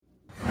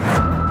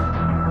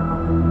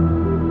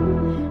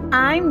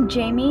I'm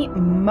Jamie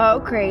Mo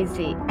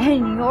Crazy,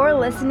 and you're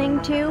listening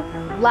to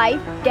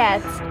Life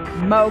Gets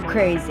Mo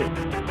Crazy,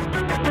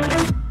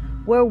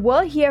 where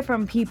we'll hear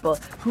from people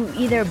who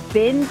either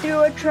been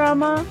through a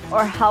trauma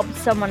or helped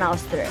someone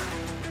else through.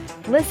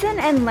 Listen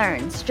and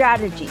learn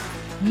strategies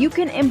you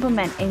can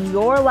implement in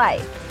your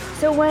life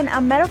so when a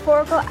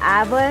metaphorical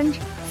avalanche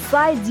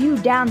slides you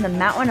down the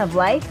mountain of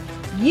life,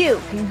 you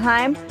can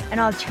climb an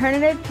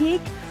alternative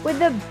peak with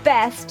the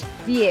best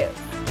view.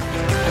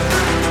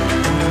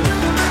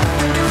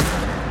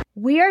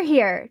 We are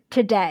here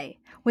today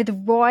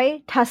with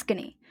Roy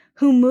Tuscany,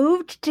 who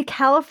moved to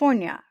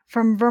California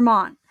from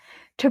Vermont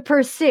to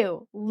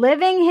pursue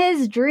living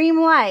his dream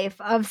life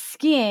of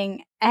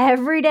skiing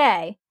every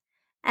day.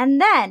 And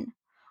then,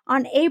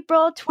 on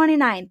April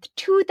 29th,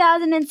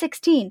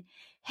 2016,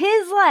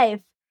 his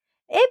life,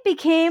 it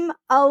became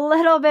a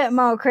little bit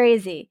more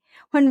crazy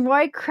when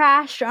Roy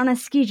crashed on a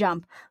ski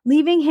jump,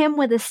 leaving him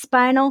with a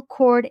spinal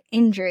cord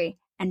injury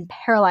and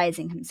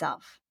paralyzing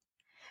himself.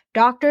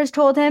 Doctors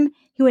told him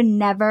he would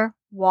never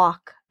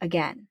walk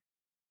again.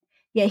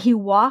 Yet he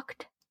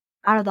walked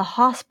out of the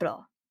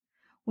hospital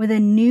with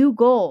new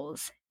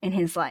goals in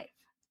his life.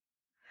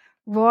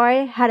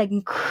 Roy had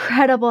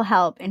incredible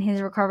help in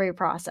his recovery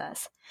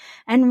process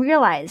and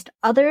realized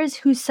others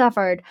who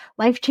suffered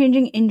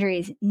life-changing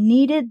injuries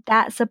needed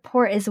that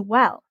support as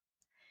well.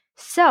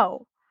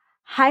 So,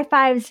 High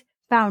Fives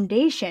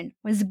Foundation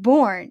was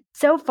born.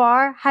 So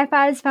far, High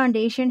Fives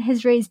Foundation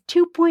has raised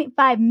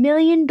 $2.5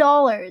 million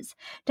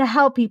to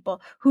help people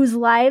whose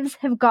lives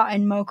have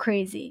gotten mo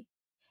crazy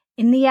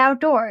in the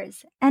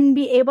outdoors and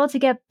be able to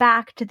get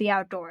back to the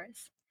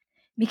outdoors.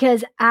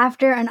 Because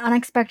after an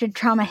unexpected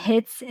trauma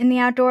hits in the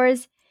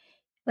outdoors,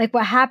 like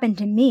what happened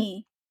to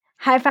me,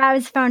 High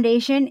Fives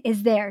Foundation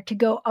is there to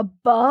go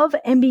above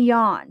and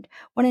beyond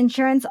what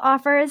insurance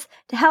offers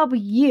to help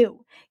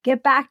you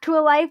get back to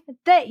a life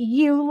that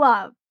you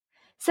love.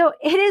 So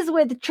it is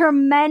with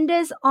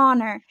tremendous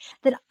honor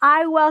that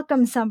I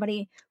welcome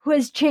somebody who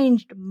has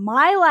changed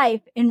my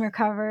life in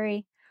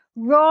recovery,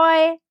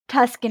 Roy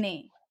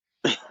Tuscany.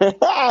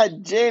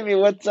 Jamie,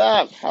 what's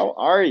up? How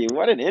are you?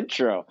 What an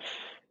intro.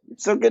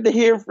 It's so good to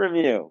hear from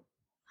you.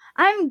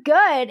 I'm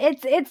good.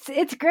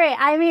 It's great.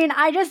 I mean,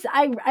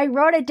 I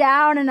wrote it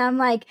down and I'm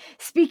like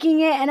speaking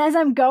it, and as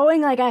I'm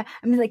going, like I'm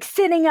like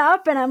sitting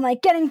up and I'm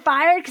like getting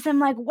fired because I'm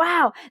like,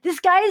 wow, this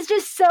guy is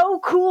just so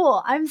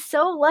cool. I'm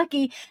so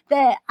lucky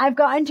that I've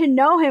gotten to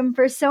know him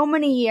for so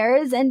many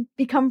years and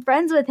become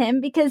friends with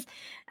him because,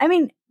 I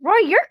mean, Roy,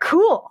 you're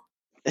cool.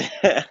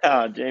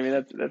 Oh, Jamie,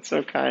 that's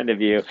so kind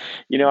of you.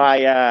 You know,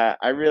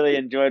 I really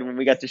enjoyed when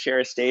we got to share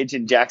a stage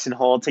in Jackson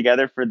Hole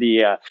together for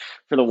the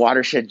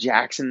Watershed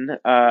Jackson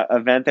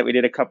event that we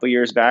did a couple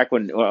years back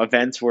when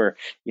events were,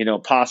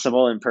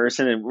 possible in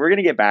person, and we're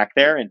gonna get back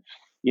there. And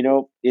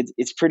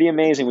it's pretty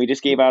amazing. We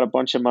just gave out a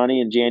bunch of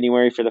money in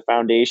January for the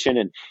foundation,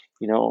 and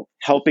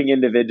helping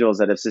individuals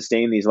that have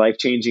sustained these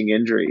life-changing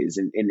injuries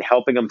and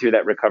helping them through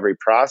that recovery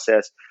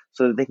process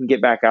so that they can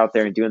get back out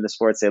there and doing the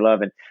sports they love.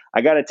 And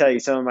I got to tell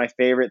you, some of my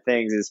favorite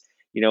things is,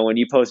 when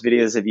you post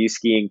videos of you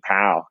skiing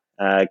POW,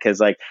 because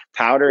like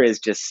powder is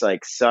just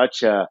like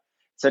such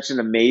an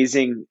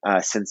amazing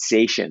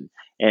sensation.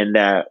 And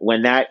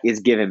when that is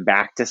given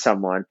back to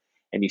someone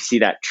and you see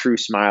that true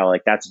smile,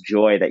 like that's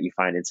joy that you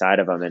find inside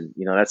of them. And,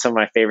 that's some of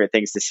my favorite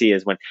things to see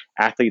is when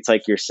athletes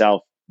like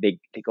yourself, they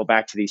go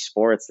back to these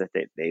sports that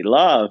they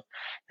love,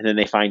 and then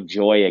they find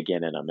joy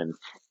again in them. And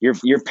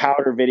your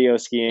powder video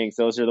skiing,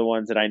 those are the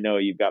ones that I know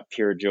you've got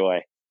pure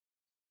joy.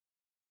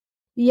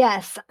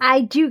 Yes,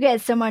 I do get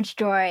so much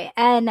joy.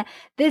 And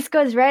this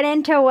goes right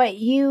into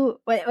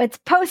what's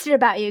posted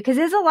about you, because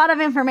there's a lot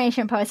of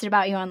information posted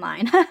about you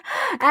online.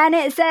 And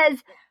it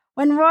says,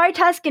 when Roy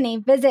Tuscany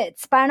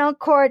visits spinal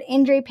cord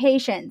injury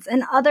patients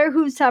and other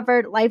who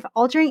suffered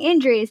life-altering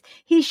injuries,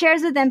 he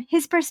shares with them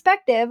his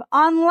perspective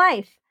on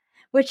life,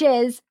 which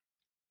is,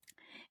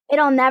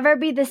 it'll never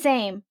be the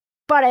same,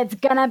 but it's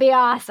gonna be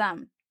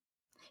awesome.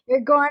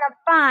 You're going to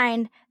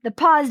find the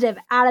positive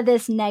out of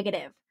this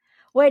negative,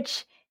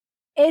 which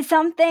is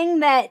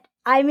something that,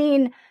 I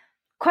mean,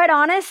 quite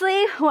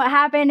honestly, what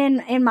happened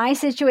in my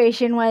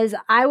situation was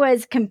I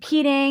was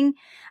competing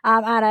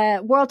at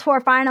a World Tour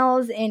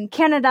Finals in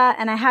Canada,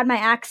 and I had my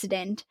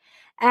accident.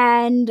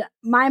 And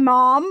my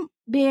mom,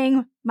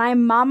 being my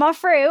mama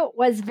fruit,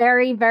 was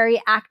very,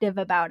 very active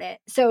about it.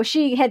 So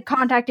she had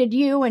contacted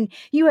you, and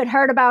you had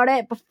heard about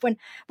it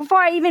before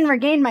I even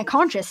regained my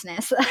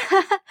consciousness.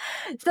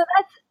 So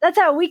that's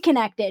how we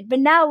connected. But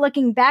now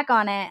looking back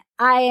on it,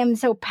 I am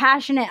so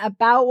passionate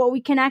about what we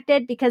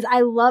connected because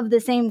I love the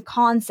same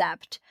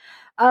concept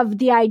of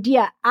the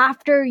idea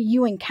after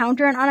you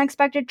encounter an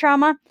unexpected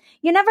trauma.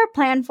 You never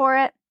plan for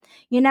it.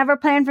 You never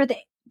plan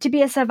to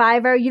be a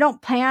survivor. You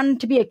don't plan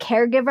to be a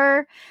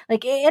caregiver.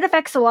 Like it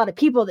affects a lot of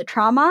people, the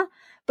trauma,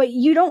 but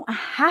you don't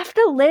have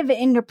to live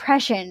in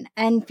depression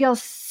and feel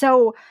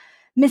so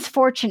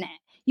misfortunate.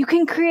 You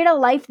can create a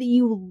life that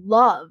you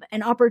love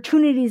and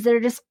opportunities that are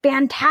just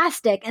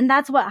fantastic. And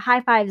that's what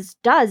High Fives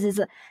does,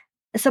 is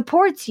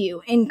supports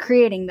you in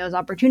creating those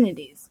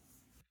opportunities.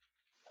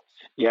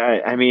 Yeah,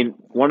 I mean,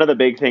 one of the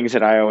big things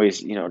that I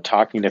always,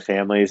 talking to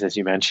families, as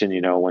you mentioned,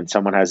 when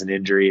someone has an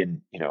injury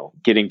and,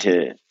 getting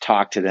to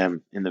talk to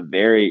them in the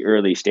very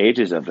early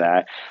stages of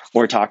that,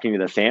 or talking to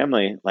the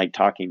family, like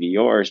talking to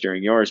yours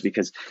during yours,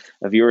 because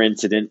of your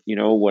incident,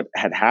 what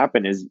had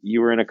happened is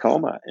you were in a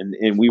coma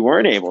and we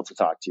weren't able to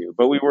talk to you,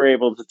 but we were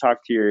able to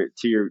talk to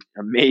your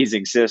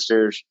amazing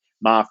sisters,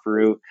 Ma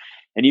Farouk,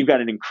 and you've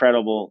got an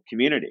incredible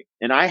community.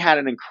 And I had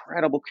an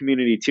incredible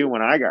community too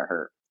when I got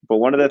hurt. But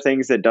one of the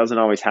things that doesn't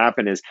always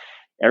happen is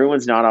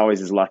everyone's not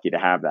always as lucky to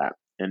have that.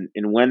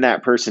 And when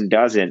that person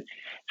doesn't,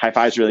 High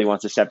Fives really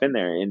wants to step in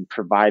there and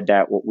provide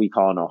that what we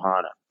call an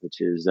ohana, which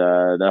is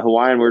the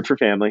Hawaiian word for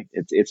family.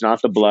 It's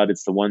not the blood,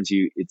 it's the ones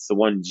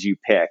you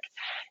pick.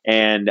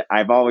 And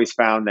I've always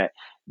found that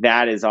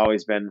that has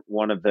always been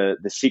one of the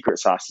secret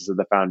sauces of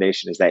the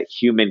foundation is that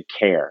human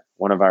care.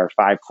 One of our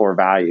 5 core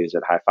values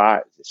at High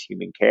Fives is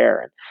human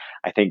care. And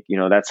I think,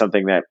 that's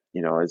something that,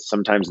 is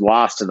sometimes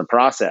lost in the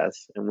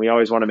process. And we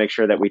always want to make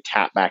sure that we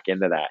tap back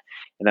into that.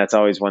 And that's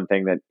always one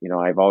thing that,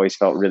 I've always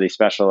felt really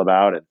special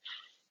about. And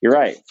you're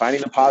right,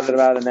 finding the positive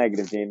out of the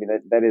negative, Jamie,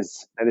 that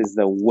is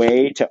the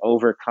way to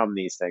overcome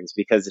these things.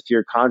 Because if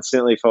you're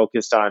constantly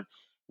focused on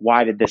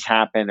why did this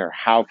happen, or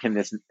how can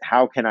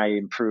I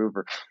improve,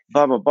 or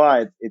blah blah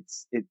blah,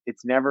 it's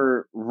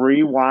never,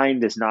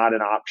 rewind is not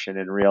an option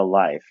in real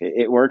life.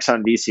 It works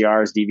on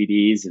VCRs,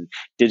 DVDs, and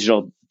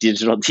digital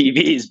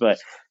TVs, but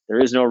there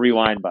is no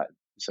rewind button.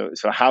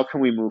 So how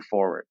can we move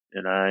forward?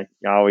 And I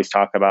always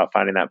talk about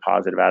finding that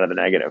positive out of the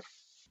negative.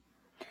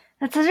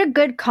 That's such a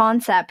good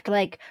concept.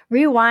 Like,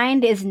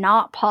 rewind is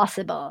not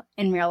possible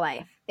in real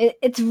life.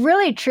 It's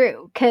really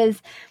true,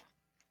 because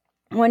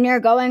when you're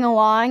going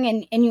along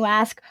and you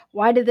ask,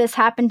 why did this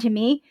happen to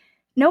me?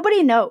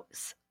 Nobody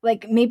knows.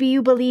 Like, maybe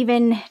you believe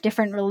in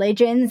different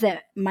religions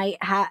that might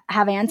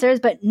have answers,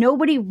 but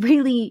nobody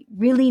really,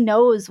 really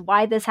knows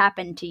why this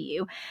happened to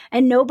you.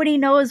 And nobody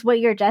knows what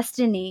your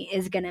destiny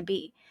is going to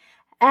be.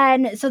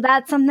 And so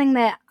that's something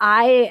that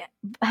I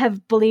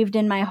have believed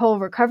in my whole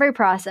recovery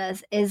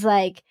process is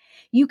like,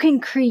 you can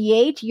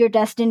create your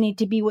destiny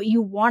to be what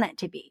you want it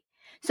to be.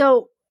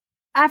 So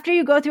after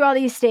you go through all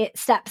these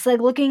steps,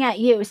 like looking at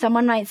you,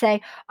 someone might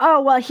say,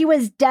 oh, well, he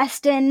was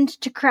destined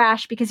to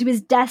crash because he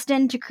was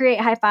destined to create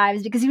High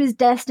Fives, because he was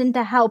destined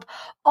to help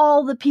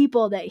all the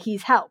people that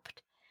he's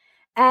helped.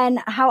 And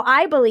how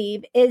I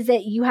believe is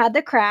that you had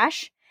the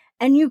crash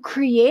and you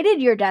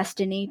created your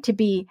destiny to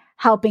be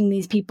helping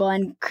these people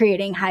and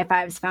creating High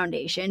Fives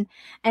Foundation.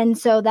 And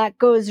so that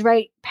goes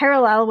right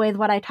parallel with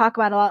what I talk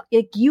about a lot.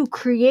 Like, you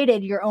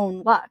created your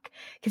own luck,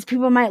 because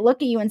people might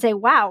look at you and say,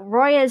 wow,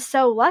 Roy is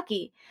so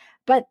lucky.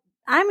 But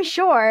I'm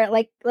sure,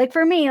 like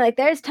for me, like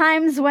there's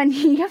times when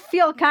you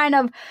feel kind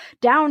of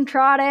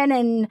downtrodden,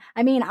 and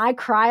I mean, I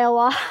cry a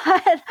lot.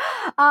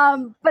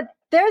 But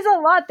there's a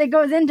lot that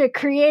goes into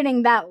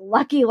creating that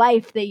lucky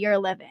life that you're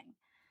living.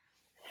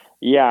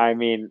 Yeah, I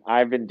mean,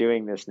 I've been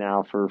doing this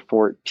now for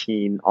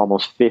 14,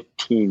 almost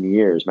 15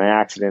 years. My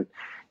accident,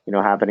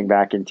 happening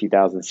back in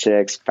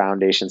 2006,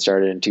 foundation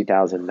started in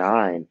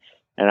 2009.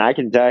 And I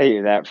can tell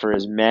you that for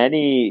as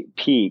many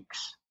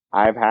peaks,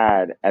 I've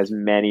had as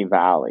many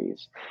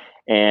valleys.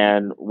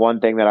 And one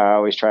thing that I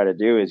always try to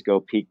do is go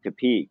peak to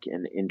peak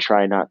and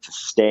try not to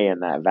stay in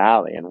that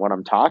valley. And what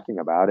I'm talking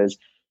about is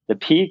the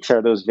peaks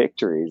are those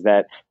victories,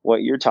 that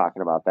what you're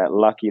talking about, that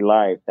lucky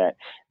life, that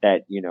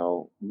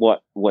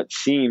what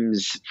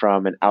seems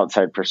from an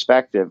outside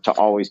perspective to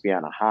always be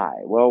on a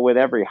high. Well, with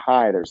every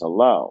high there's a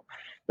low,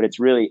 but it's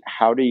really,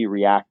 how do you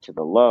react to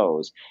the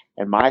lows?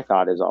 And my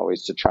thought is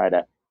always to try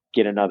to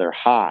get another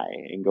high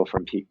and go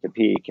from peak to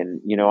peak.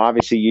 And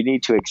obviously you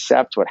need to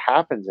accept what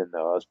happens in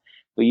those,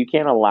 but you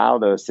can't allow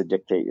those to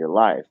dictate your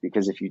life,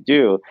 because if you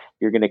do,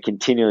 you're going to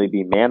continually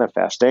be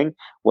manifesting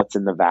what's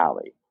in the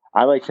valley.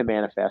 I like to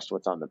manifest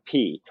what's on the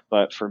peak,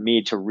 but for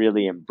me to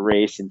really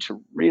embrace and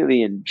to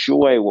really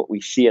enjoy what we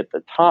see at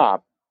the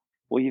top,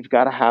 well, you've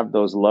got to have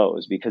those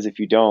lows, because if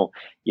you don't,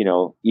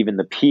 even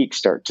the peaks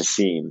start to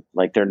seem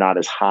like they're not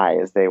as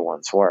high as they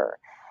once were.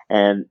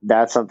 And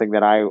that's something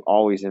that I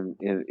always am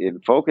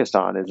focused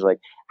on, is like,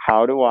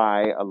 how do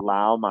I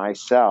allow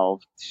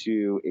myself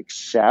to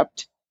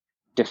accept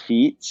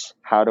defeats?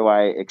 How do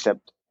I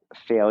accept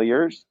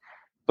failures?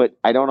 But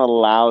I don't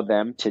allow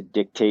them to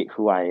dictate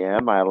who I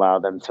am. I allow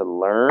them to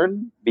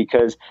learn,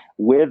 because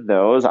with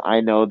those, I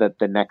know that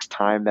the next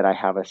time that I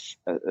have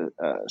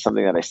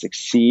something that I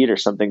succeed, or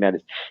something that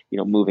is,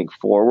 moving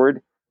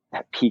forward,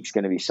 that peak's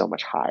going to be so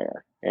much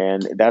higher.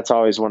 And that's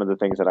always one of the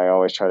things that I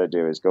always try to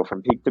do, is go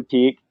from peak to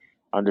peak,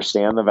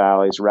 understand the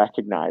valleys,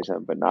 recognize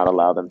them, but not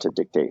allow them to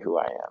dictate who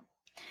I am.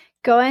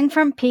 Going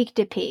from peak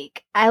to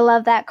peak. I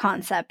love that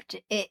concept.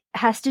 It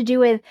has to do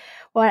with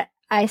what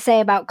I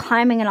say about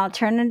climbing an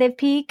alternative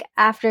peak.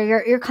 After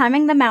you're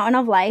climbing the mountain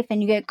of life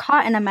and you get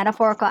caught in a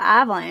metaphorical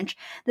avalanche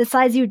that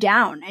slides you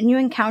down, and you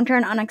encounter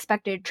an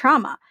unexpected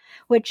trauma,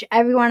 which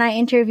everyone I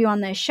interview on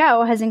this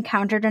show has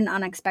encountered an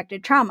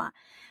unexpected trauma.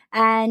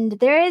 And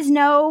there is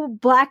no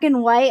black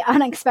and white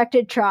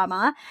unexpected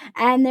trauma,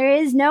 and there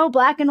is no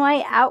black and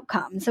white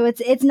outcome. So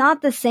it's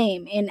not the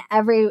same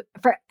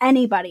for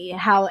anybody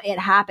how it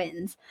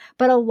happens.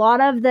 But a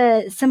lot of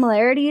the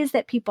similarities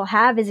that people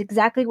have is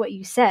exactly what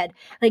you said.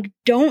 Like,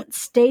 don't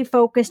stay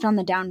focused on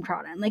the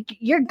downtrodden. Like,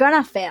 you're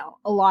gonna fail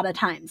a lot of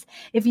times.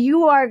 If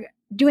you are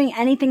doing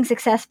anything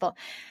successful,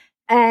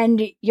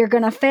 and you're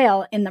going to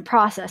fail in the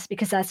process,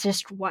 because that's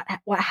just what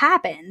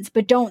happens.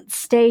 But don't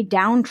stay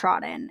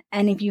downtrodden.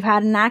 And if you've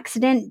had an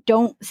accident,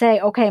 don't say,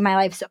 okay, my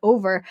life's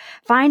over.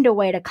 Find a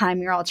way to climb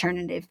your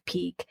alternative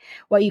peak,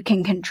 what you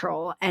can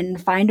control,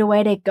 and find a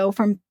way to go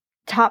from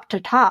top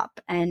to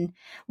top and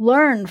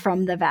learn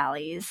from the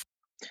valleys.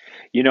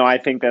 I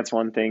think that's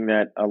one thing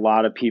that a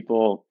lot of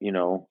people,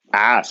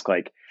 ask,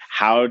 like,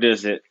 how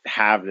does it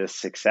have this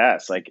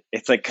success? Like,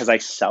 it's like, because I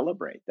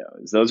celebrate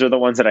those. Those are the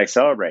ones that I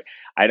celebrate.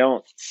 I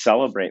don't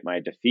celebrate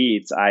my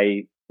defeats.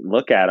 I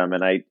look at them,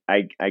 and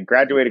I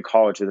graduated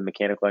college with a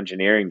mechanical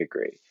engineering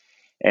degree.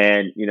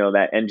 And,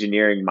 that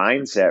engineering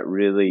mindset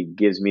really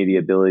gives me the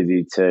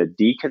ability to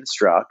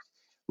deconstruct,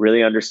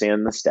 really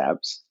understand the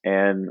steps.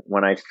 And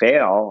when I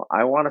fail,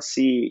 I want to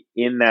see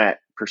in that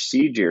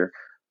procedure,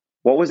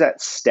 what was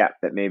that step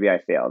that maybe I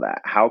failed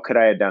at? How could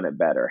I have done it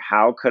better?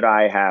 How could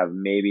I have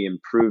maybe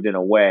improved in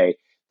a way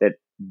that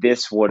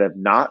this would have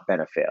not been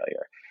a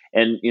failure?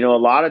 And, a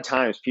lot of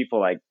times people,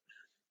 like,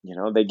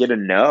 they get a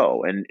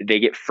no and they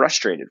get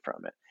frustrated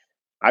from it.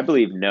 I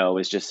believe no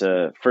is just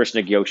a first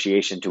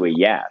negotiation to a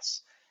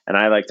yes. And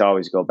I like to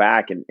always go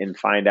back and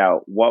find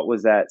out, what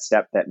was that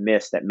step that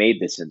missed that made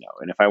this a no?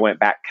 And if I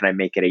went back, can I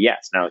make it a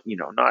yes? Now,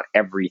 not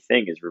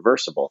everything is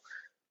reversible,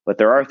 but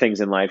there are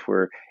things in life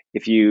where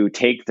if you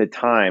take the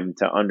time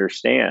to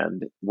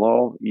understand,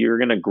 well, you're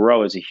going to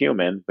grow as a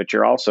human, but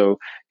you're also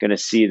going to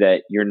see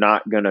that you're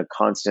not going to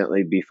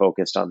constantly be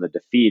focused on the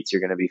defeats.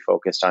 You're going to be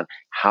focused on,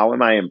 how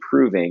am I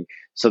improving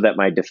so that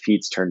my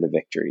defeats turn to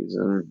victories?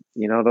 And,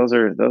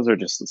 those are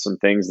just some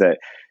things that,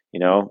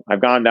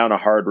 I've gone down a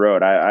hard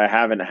road. I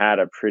haven't had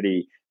a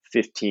pretty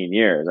 15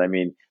 years. I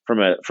mean, from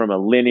a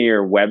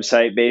linear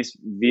website based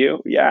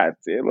view, yeah,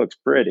 it looks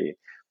pretty.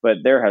 But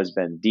there has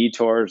been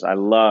detours. I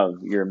love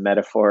your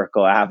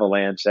metaphorical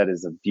avalanche. That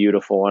is a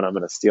beautiful one. I'm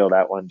going to steal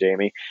that one,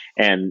 Jamie.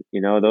 And,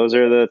 those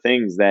are the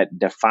things that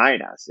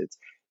define us. It's,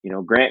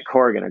 Grant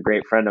Corrigan, a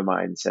great friend of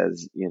mine,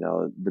 says,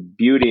 the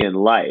beauty in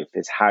life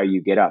is how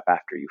you get up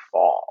after you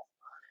fall.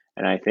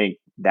 And I think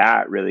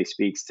that really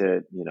speaks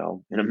to,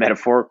 in a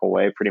metaphorical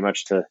way, pretty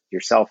much to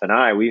yourself and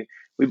I. We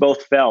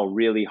both fell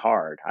really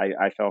hard.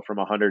 I fell from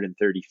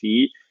 130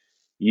 feet.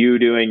 You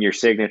doing your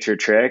signature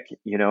trick,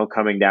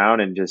 coming down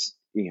and just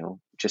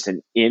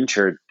an inch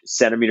or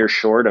centimeter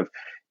short of,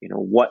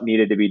 what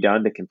needed to be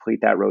done to complete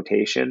that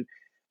rotation.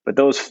 But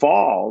those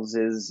falls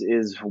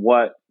is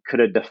what could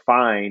have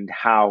defined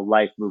how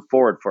life moved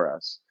forward for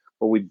us.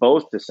 But we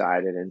both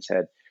decided and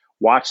said,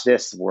 watch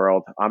this,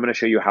 world. I'm going to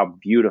show you how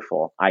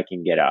beautiful I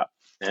can get up.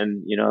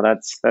 And,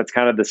 that's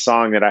kind of the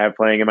song that I have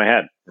playing in my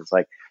head. It's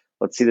like,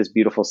 let's see this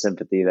beautiful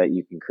sympathy that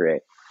you can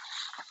create.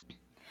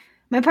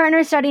 My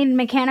partner studied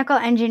mechanical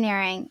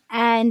engineering,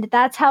 and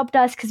that's helped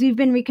us because we've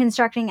been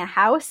reconstructing a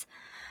house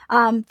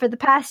for the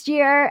past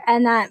year,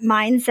 and that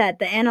mindset,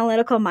 the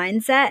analytical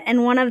mindset.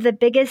 And one of the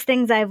biggest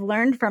things I've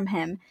learned from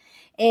him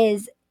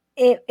is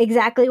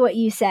exactly what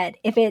you said.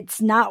 If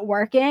it's not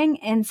working,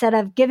 instead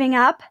of giving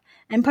up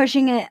and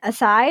pushing it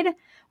aside,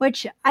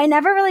 which I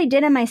never really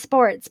did in my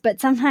sports, but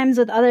sometimes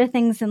with other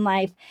things in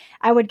life,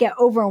 I would get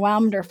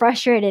overwhelmed or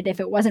frustrated if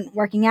it wasn't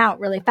working out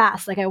really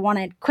fast. Like, I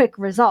wanted quick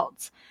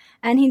results.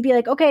 And he'd be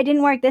like, okay, it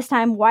didn't work this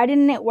time. Why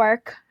didn't it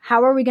work?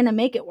 How are we going to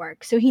make it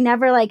work? So he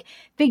never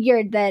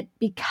figured that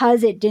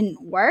because it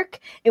didn't work,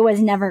 it was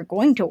never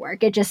going to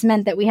work. It just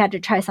meant that we had to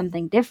try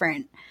something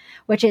different,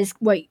 which is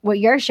what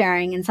you're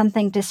sharing, and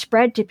something to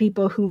spread to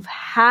people who've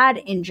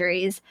had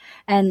injuries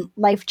and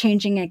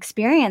life-changing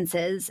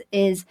experiences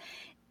is,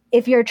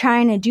 if you're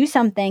trying to do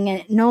something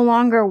and it no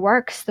longer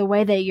works the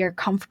way that you're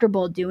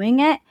comfortable doing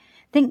it,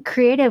 think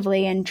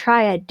creatively and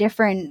try a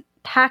different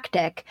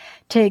tactic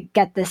to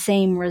get the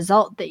same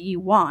result that you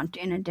want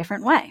in a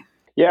different way.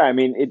 Yeah, I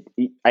mean,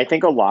 I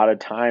think a lot of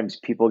times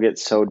people get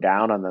so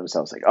down on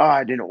themselves, like, oh,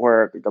 it didn't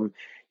work.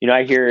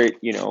 I hear it,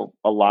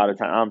 a lot of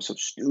times, I'm so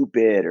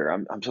stupid, or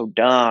I'm so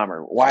dumb,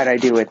 or why'd I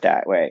do it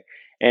that way?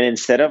 And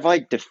instead of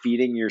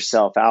defeating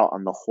yourself out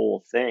on the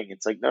whole thing,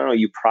 it's like, no,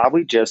 you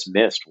probably just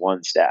missed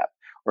one step,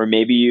 or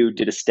maybe you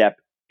did a step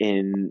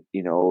in,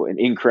 an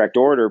incorrect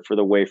order for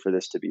the way for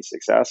this to be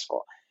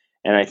successful.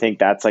 And I think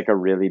that's a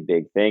really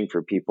big thing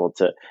for people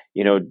to,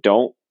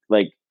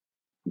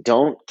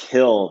 don't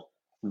kill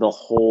the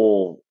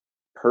whole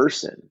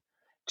person.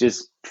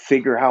 Just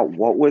figure out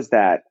what was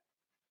that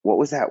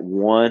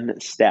one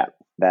step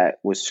that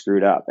was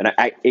screwed up. And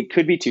it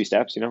could be two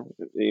steps,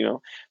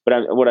 but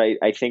what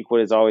I think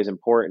what is always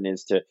important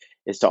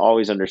is to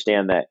always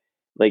understand that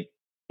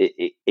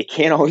it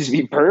can't always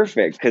be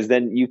perfect, because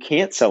then you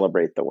can't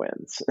celebrate the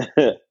wins.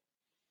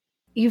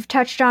 You've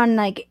touched on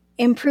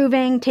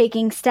improving,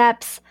 taking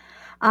steps.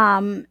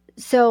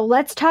 So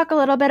let's talk a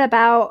little bit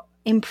about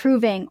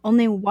improving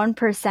only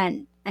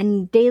 1%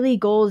 and daily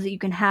goals that you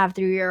can have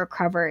through your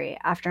recovery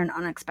after an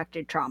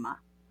unexpected trauma.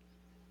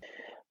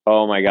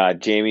 Oh my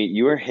God, Jamie,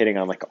 you are hitting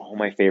on like all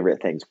my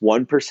favorite things.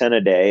 1%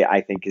 a day,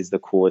 I think, is the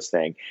coolest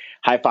thing.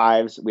 High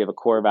fives, we have a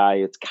core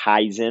value. It's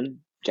Kaizen,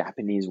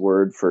 Japanese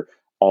word for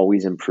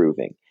always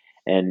improving.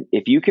 And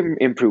if you can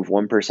improve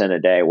 1% a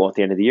day, well, at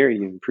the end of the year,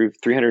 you improve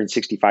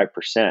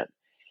 365%.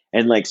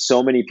 And like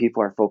so many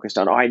people are focused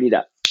on, oh, I need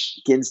a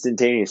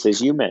instantaneous,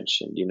 as you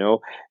mentioned,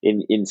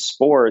 in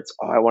sports,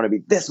 oh, I want to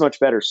be this much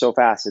better so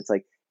fast. It's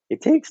like,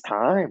 it takes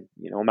time.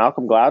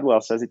 Malcolm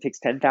Gladwell says it takes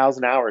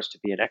 10,000 hours to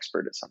be an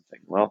expert at something.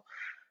 Well,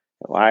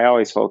 I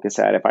always focus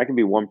at if I can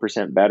be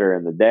 1% better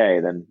in the day,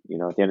 then,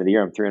 at the end of the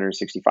year, I'm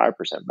 365%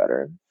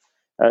 better.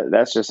 And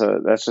that's just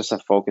a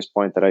focus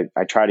point that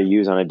I try to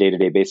use on a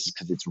day-to-day basis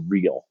because it's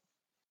real.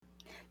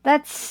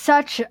 That's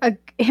such an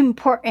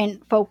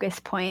important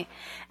focus point.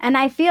 And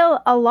I feel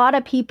a lot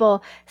of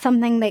people,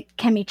 something that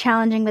can be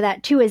challenging with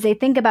that too, is they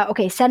think about,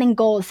 okay, setting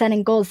goals,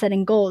 and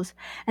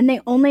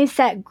they only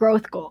set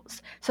growth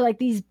goals. So like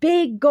these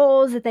big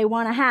goals that they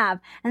want to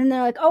have, and then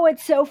they're like, oh,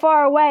 it's so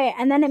far away.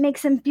 And then it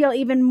makes them feel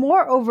even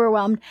more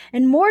overwhelmed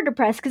and more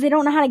depressed because they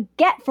don't know how to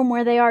get from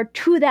where they are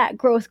to that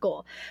growth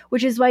goal,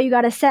 which is why you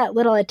got to set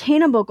little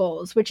attainable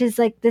goals, which is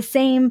like the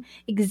same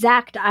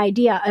exact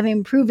idea of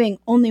improving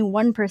only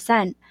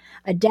 1%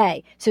 a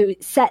day. So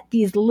set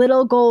these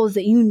little goals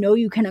that you know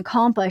you can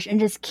accomplish and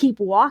just keep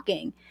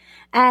walking.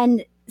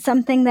 And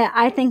something that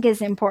I think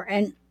is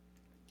important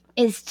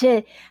is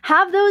to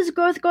have those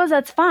growth goals.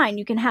 That's fine.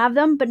 You can have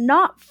them, but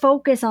not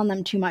focus on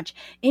them too much.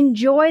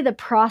 Enjoy the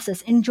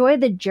process. Enjoy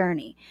the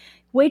journey.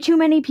 Way too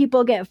many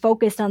people get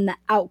focused on the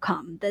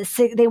outcome.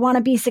 They want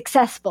to be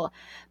successful,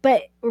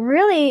 but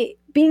really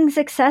being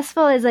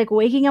successful is like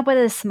waking up with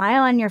a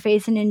smile on your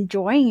face and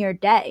enjoying your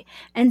day.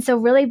 And so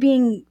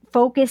really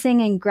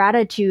focusing in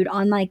gratitude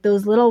on like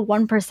those little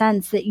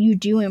 1% that you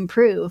do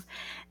improve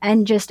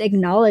and just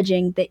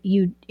acknowledging that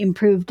you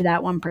improved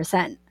that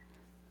 1%.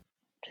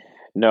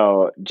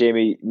 No,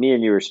 Jamie, me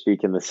and you are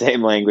speaking the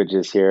same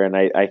languages here. And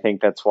I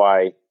think that's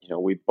why,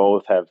 we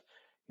both have,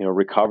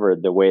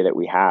 recovered the way that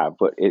we have.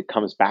 But it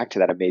comes back to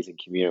that amazing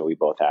community we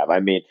both have. I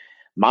mean,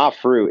 Ma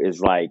Fruit is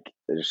like,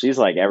 she's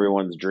like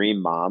everyone's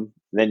dream mom.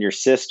 Then your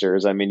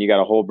sisters, I mean, you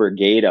got a whole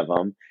brigade of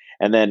them.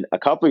 And then a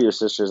couple of your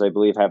sisters, I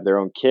believe, have their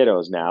own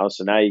kiddos now.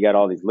 So now you got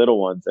all these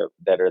little ones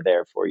that are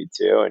there for you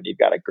too. And you've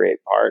got a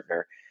great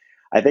partner.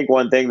 I think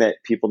one thing that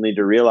people need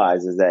to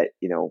realize is that,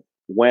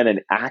 when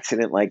an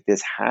accident like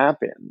this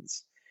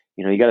happens,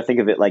 you got to think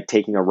of it like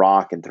taking a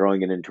rock and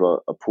throwing it into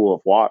a pool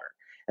of water.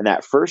 And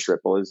that first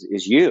ripple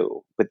is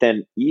you. But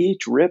then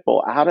each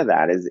ripple out of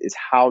that is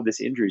how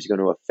this injury is going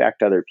to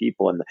affect other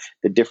people and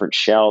the different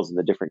shells and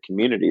the different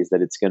communities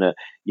that it's going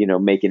to,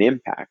 make an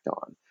impact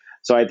on.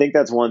 So I think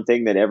that's one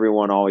thing that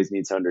everyone always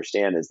needs to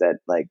understand is that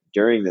like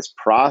during this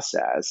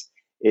process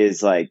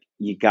is like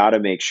you got to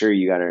make sure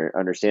you got to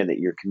understand that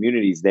your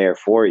community's there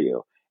for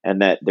you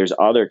and that there's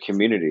other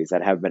communities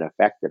that have been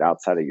affected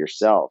outside of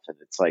yourself. And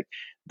it's like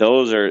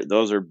those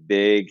are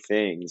big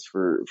things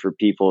for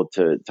people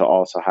to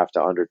also have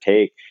to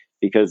undertake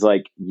because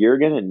like you're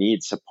going to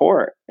need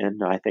support.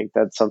 And I think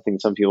that's something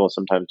some people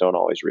sometimes don't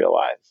always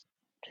realize.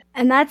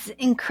 And that's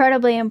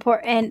incredibly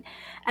important.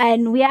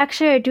 And we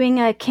actually are doing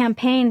a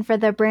campaign for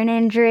the Brain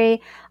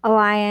Injury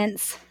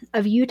Alliance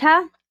of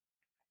Utah.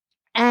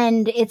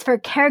 And it's for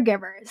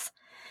caregivers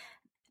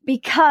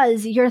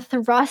because you're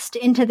thrust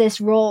into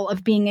this role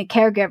of being a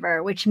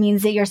caregiver, which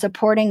means that you're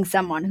supporting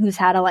someone who's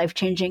had a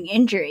life-changing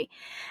injury.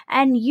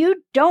 And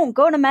you don't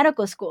go to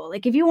medical school.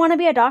 Like if you want to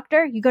be a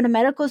doctor, you go to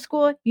medical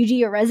school, you do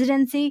your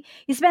residency,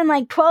 you spend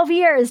like 12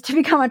 years to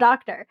become a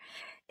doctor.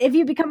 If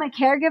you become a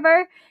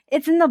caregiver,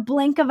 it's in the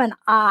blink of an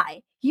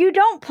eye. You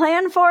don't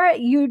plan for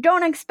it. You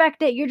don't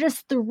expect it. You're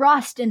just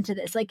thrust into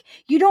this. Like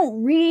you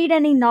don't read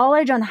any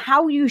knowledge on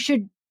how you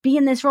should be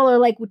in this role or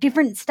like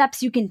different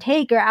steps you can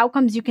take or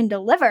outcomes you can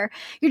deliver.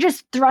 You're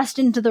just thrust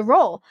into the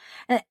role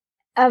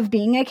of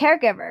being a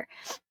caregiver.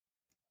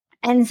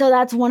 And so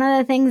that's one of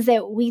the things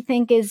that we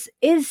think is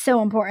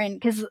so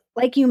important because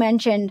like you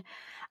mentioned,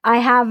 I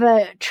have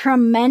a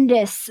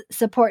tremendous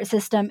support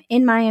system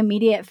in my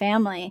immediate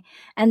family.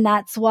 And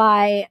that's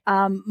why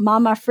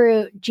Mama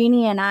Fruit,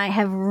 Jeannie, and I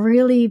have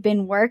really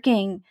been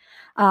working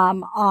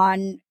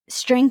on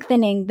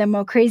strengthening the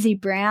Mo Crazy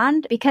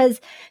brand because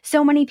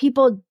so many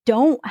people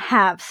don't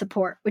have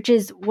support, which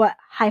is what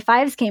High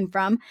Fives came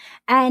from.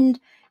 And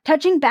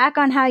touching back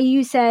on how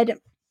you said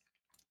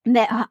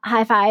that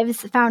High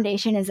Fives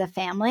Foundation is a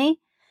family,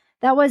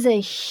 that was a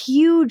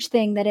huge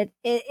thing that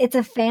it's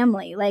a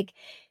family. Like,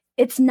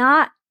 it's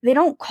not, they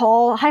don't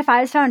call, High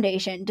Fives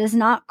Foundation does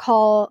not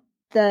call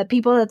the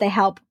people that they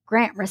help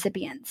grant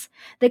recipients.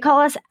 They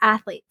call us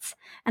athletes.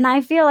 And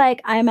I feel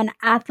like I'm an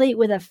athlete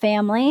with a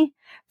family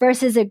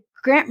versus a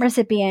grant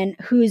recipient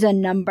who's a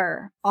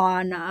number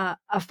on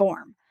a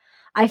form.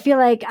 I feel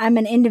like I'm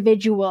an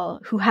individual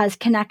who has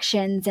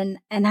connections and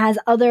has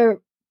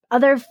other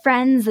other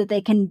friends that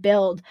they can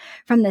build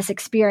from this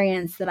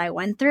experience that I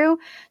went through.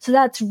 So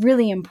that's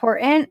really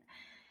important.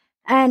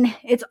 And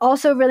it's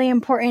also really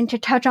important to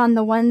touch on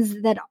the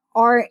ones that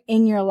are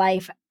in your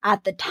life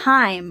at the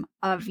time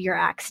of your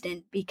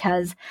accident,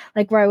 because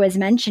like Roy was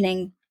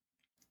mentioning,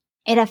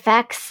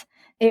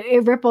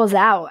 it ripples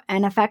out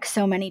and affects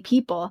so many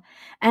people.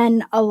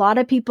 And a lot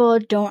of people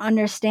don't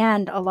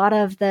understand a lot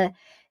of the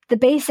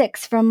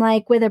basics from,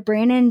 like, with a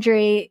brain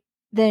injury,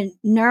 the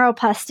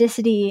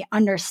neuroplasticity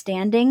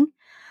understanding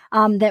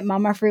that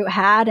Mama Fruit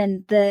had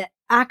and the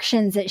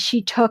actions that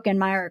she took in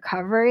my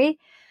recovery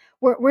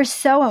were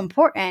so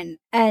important.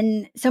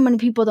 And so many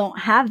people don't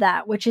have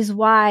that, which is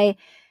why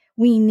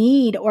we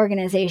need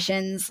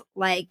organizations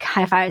like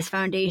High Fives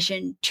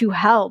Foundation to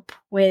help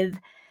with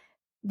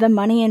the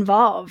money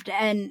involved.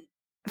 And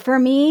for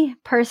me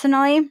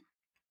personally,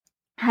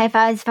 High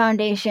Fives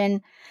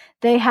Foundation,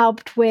 they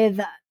helped with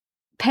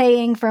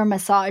paying for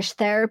massage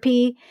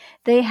therapy.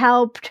 They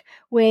helped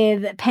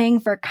with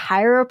paying for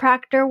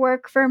chiropractor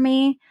work for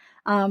me,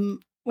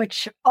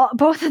 which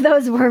both of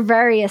those were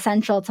very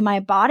essential to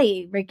my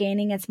body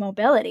regaining its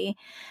mobility.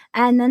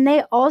 And then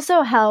they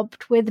also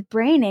helped with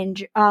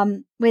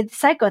with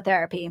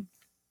psychotherapy,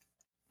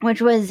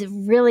 which was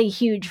really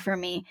huge for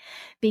me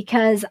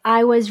because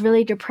I was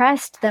really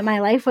depressed that my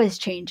life was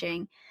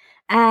changing.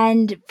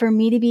 And for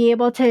me to be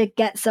able to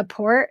get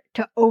support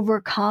to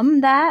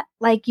overcome that,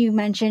 like you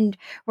mentioned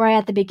right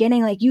at the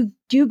beginning, like, you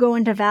do go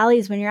into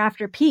valleys when you're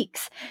after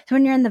peaks. So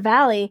when you're in the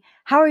valley,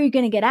 how are you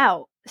going to get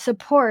out?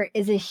 Support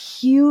is a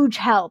huge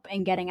help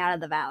in getting out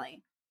of the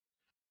valley.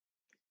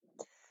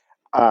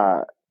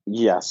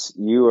 Yes,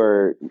 you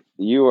are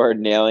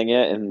nailing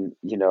it, and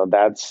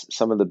that's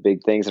some of the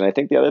big things. And I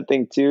think the other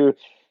thing too,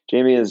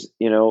 Jamie, is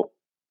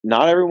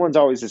not everyone's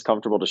always as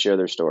comfortable to share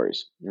their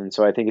stories, and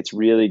so I think it's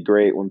really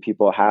great when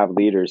people have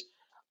leaders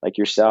like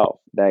yourself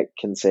that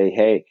can say,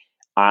 "Hey,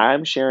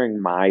 I'm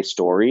sharing my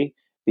story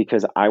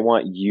because I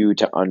want you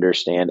to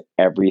understand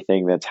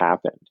everything that's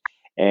happened."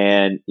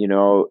 And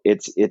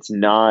it's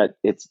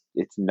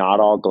not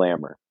all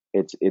glamour.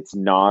 It's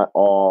not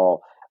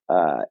all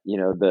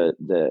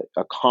the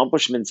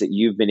accomplishments that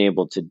you've been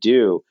able to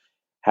do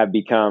have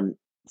become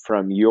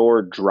from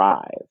your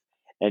drive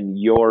and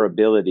your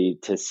ability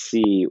to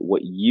see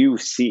what you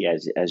see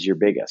as your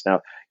biggest.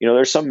 Now,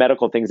 there's some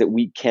medical things that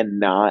we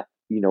cannot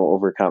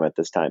overcome at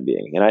this time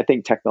being, and I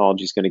think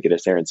technology is going to get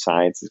us there and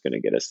science is going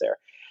to get us there.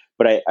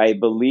 But I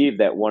believe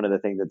that one of the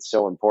things that's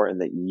so important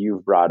that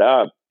you've brought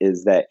up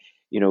is that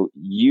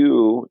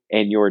you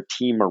and your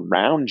team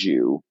around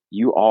you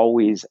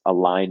always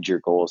aligned your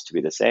goals to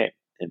be the same.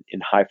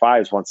 And High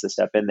Fives wants to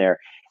step in there.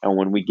 And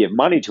when we give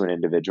money to an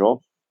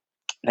individual,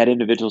 that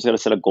individual's got to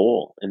set a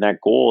goal. And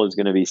that goal is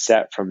going to be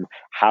set from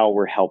how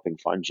we're helping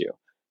fund you.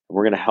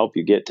 We're going to help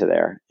you get to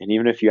there. And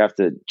even if you have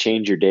to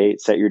change your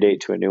date, set your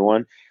date to a new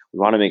one, we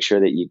want to make sure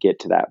that you get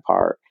to that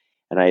part.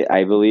 And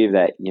I believe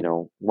that,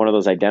 one of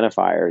those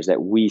identifiers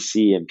that we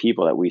see in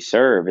people that we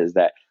serve is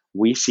that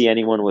we see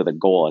anyone with a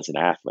goal as an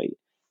athlete.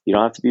 You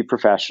don't have to be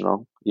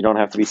professional. You don't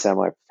have to be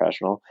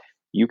semi-professional.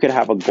 You could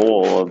have a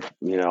goal of,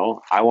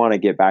 I want to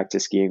get back to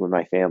skiing with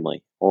my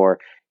family. Or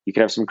you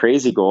could have some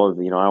crazy goal of,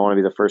 I want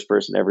to be the first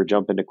person to ever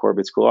jump into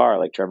Corbett's Couloir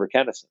like Trevor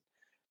Kennison.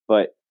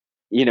 But,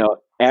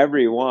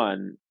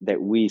 everyone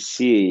that we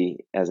see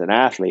as an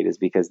athlete is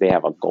because they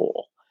have a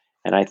goal.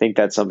 And I think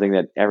that's something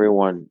that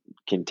everyone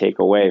can take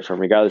away from,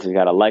 regardless if you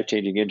got a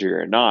life-changing injury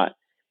or not,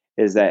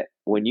 is that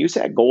when you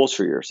set goals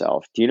for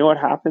yourself, do you know what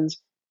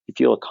happens? You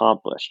feel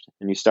accomplished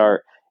and you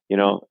start,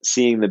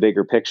 seeing the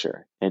bigger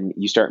picture and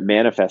you start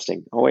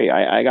manifesting. Oh, wait,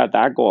 I got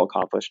that goal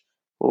accomplished.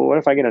 Well, what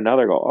if I get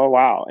another goal? Oh,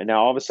 wow. And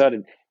now all of a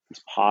sudden,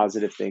 these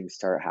positive things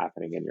start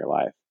happening in your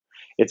life.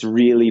 It's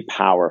really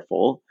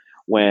powerful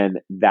when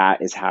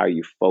that is how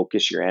you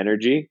focus your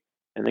energy.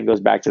 And then goes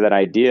back to that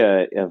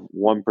idea of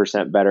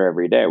 1% better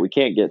every day. We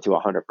can't get to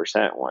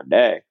 100% one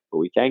day, but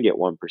we can get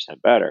 1%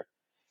 better.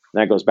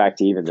 And that goes back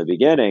to even the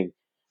beginning.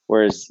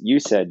 Whereas you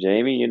said,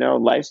 Jamie,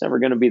 life's never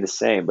going to be the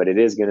same, but it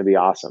is going to be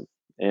awesome.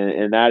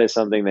 And that is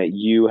something that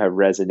you have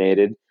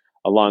resonated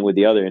along with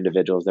the other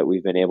individuals that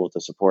we've been able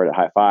to support at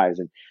High Fives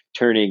and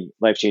turning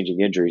life-changing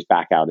injuries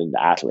back out into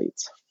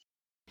athletes.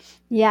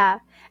 Yeah.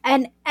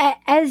 And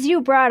as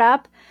you brought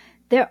up,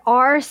 there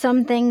are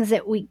some things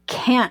that we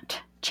can't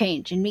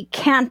change and we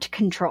can't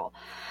control.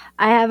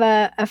 I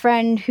have a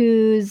friend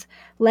whose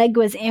leg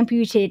was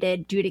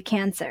amputated due to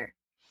cancer.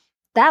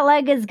 That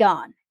leg is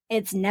gone.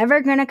 It's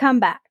never going to come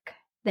back.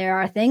 There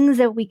are things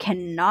that we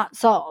cannot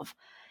solve.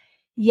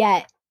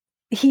 Yet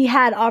he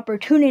had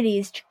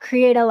opportunities to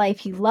create a life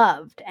he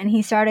loved, and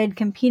he started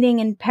competing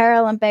in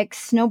Paralympics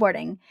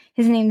snowboarding.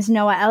 His name's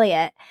Noah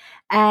Elliott,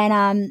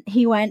 and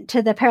he went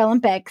to the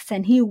Paralympics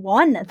and he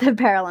won the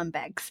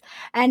Paralympics,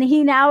 and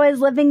he now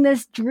is living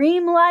this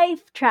dream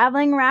life,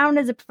 traveling around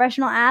as a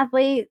professional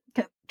athlete,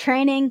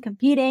 training,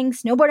 competing,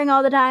 snowboarding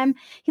all the time.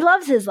 He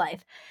loves his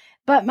life.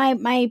 But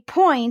my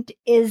point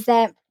is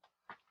that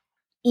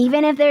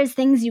even if there's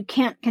things you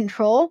can't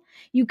control,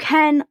 you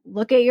can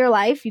look at your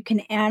life, you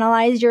can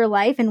analyze your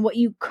life and what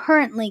you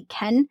currently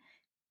can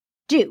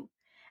do,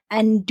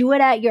 and do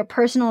it at your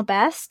personal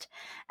best.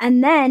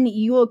 And then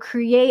you will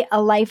create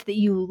a life that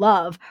you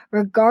love,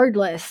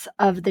 regardless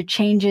of the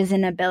changes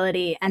in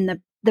ability and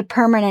the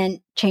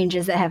permanent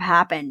changes that have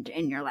happened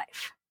in your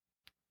life.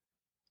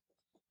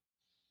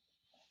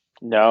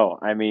 No,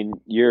 I mean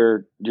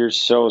you're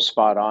so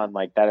spot on.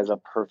 Like that is a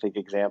perfect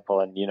example.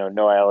 And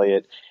Noah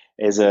Elliott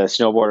is a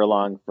snowboarder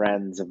along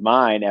friends of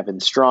mine, Evan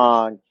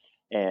Strong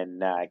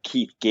and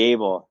Keith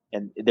Gable,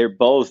 and they're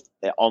both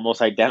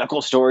almost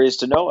identical stories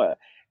to Noah.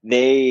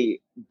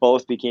 They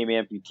both became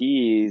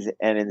amputees,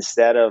 and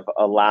instead of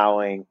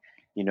allowing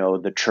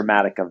the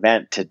traumatic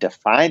event to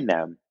define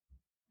them,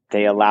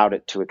 they allowed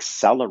it to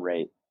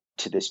accelerate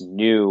to this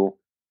new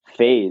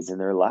phase in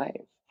their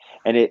life.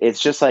 And it's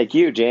just like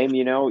you, James,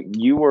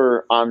 you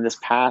were on this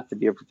path to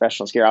be a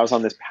professional skier. I was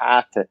on this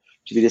path to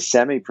be the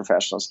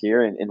semi-professional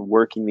skier and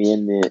working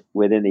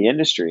within the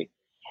industry.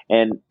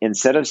 And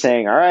instead of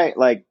saying, all right,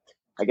 like,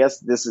 I guess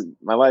this is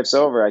my life's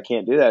over, I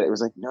can't do that. It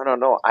was like, no, no,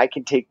 no, I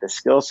can take the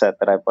skill set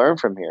that I've learned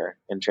from here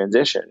and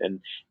transition.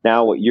 And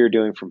now what you're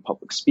doing from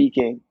public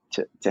speaking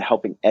to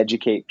helping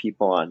educate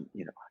people on,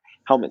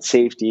 helmet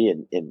safety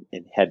and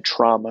head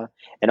trauma,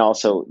 and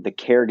also the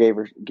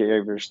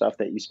caregiver stuff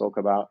that you spoke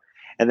about.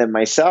 And then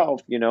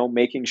myself,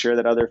 making sure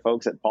that other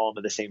folks that fall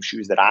into the same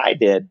shoes that I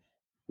did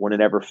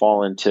wouldn't ever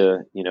fall into,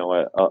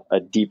 a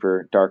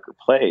deeper, darker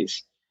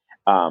place.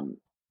 Um,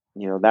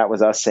 that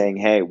was us saying,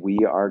 hey, we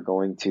are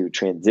going to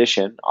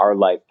transition our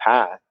life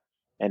path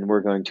and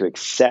we're going to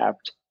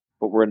accept,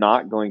 but we're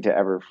not going to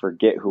ever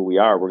forget who we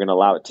are. We're going to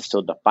allow it to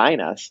still define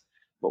us,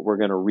 but we're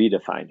going to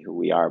redefine who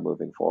we are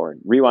moving forward.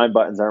 Rewind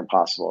buttons aren't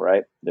possible,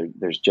 right?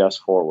 There's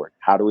just forward.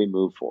 How do we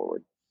move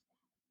forward?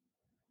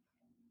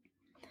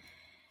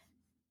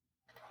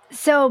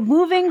 So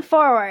moving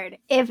forward,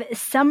 if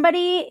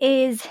somebody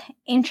is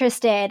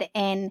interested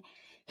in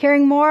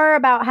hearing more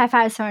about High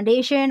Fives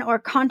Foundation or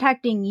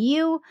contacting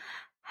you,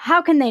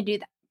 how can they do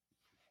that?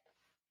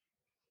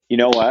 You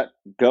know what?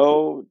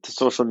 Go to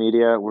social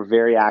media. We're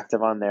very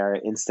active on there.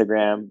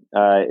 Instagram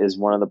is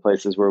one of the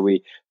places where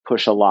we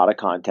push a lot of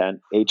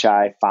content.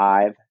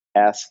 HI5S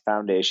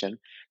Foundation.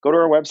 Go to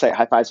our website,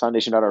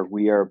 highfivesfoundation.org.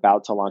 We are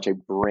about to launch a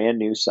brand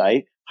new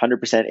site,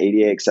 100%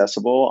 ADA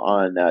accessible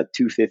on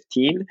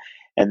 2/15.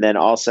 And then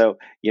also,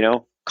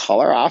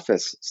 call our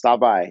office, stop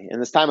by. In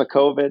this time of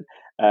COVID,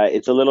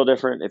 it's a little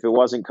different. If it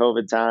wasn't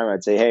COVID time,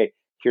 I'd say, hey,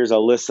 here's a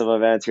list of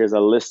events, here's a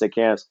list of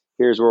camps,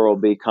 here's where we'll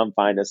be. Come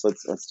find us.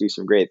 Let's do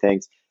some great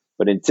things.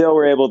 But until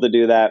we're able to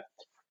do that,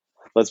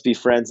 let's be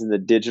friends in the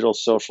digital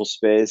social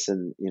space,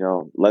 and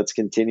let's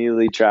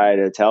continually try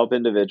to help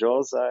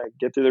individuals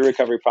get through the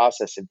recovery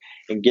process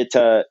and get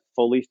to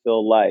fully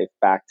fill life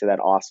back to that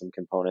awesome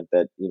component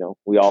that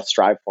we all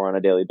strive for on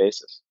a daily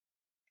basis.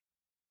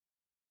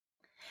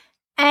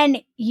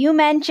 And you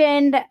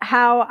mentioned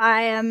how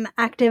I am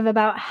active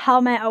about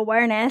helmet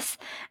awareness.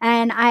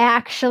 And I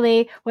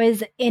actually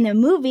was in a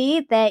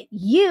movie that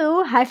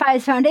you, High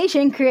Fives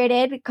Foundation,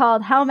 created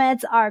called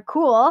Helmets Are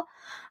Cool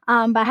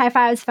by High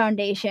Fives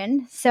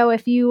Foundation. So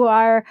if you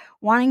are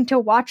wanting to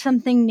watch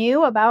something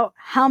new about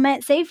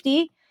helmet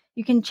safety,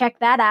 you can check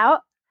that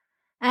out.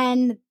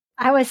 And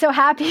I was so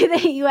happy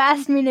that you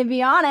asked me to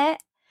be on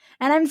it.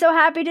 And I'm so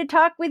happy to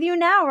talk with you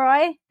now,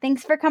 Roy.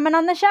 Thanks for coming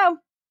on the show.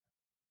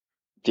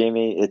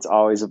 Jamie, it's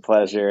always a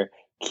pleasure.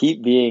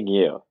 Keep being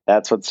you.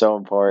 That's what's so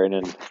important.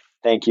 And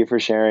thank you for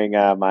sharing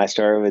my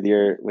story with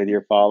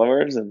your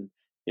followers. And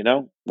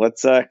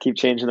let's keep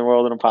changing the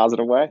world in a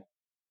positive way.